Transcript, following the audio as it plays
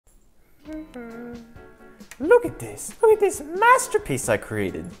Look at this. Look at this masterpiece I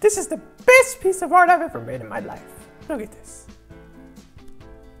created. This is the best piece of art I've ever made in my life. Look at this.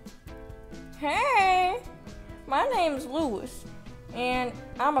 Hey, my name's Louis, and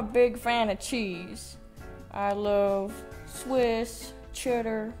I'm a big fan of cheese. I love Swiss,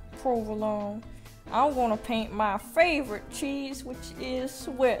 cheddar, provolone. I'm gonna paint my favorite cheese, which is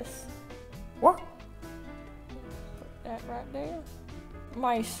Swiss. What? Put that right there.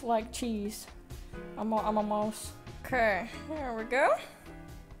 Mice like cheese. I'm a mouse. Okay, there we go.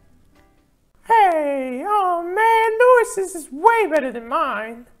 Hey, oh man, Lewis's is way better than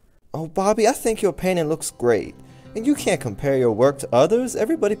mine. Oh, Bobby, I think your painting looks great. And you can't compare your work to others.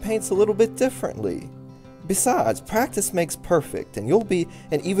 Everybody paints a little bit differently. Besides, practice makes perfect, and you'll be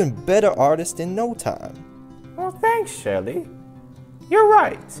an even better artist in no time. Well, thanks, Shelly. You're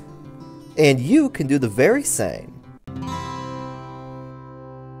right. And you can do the very same.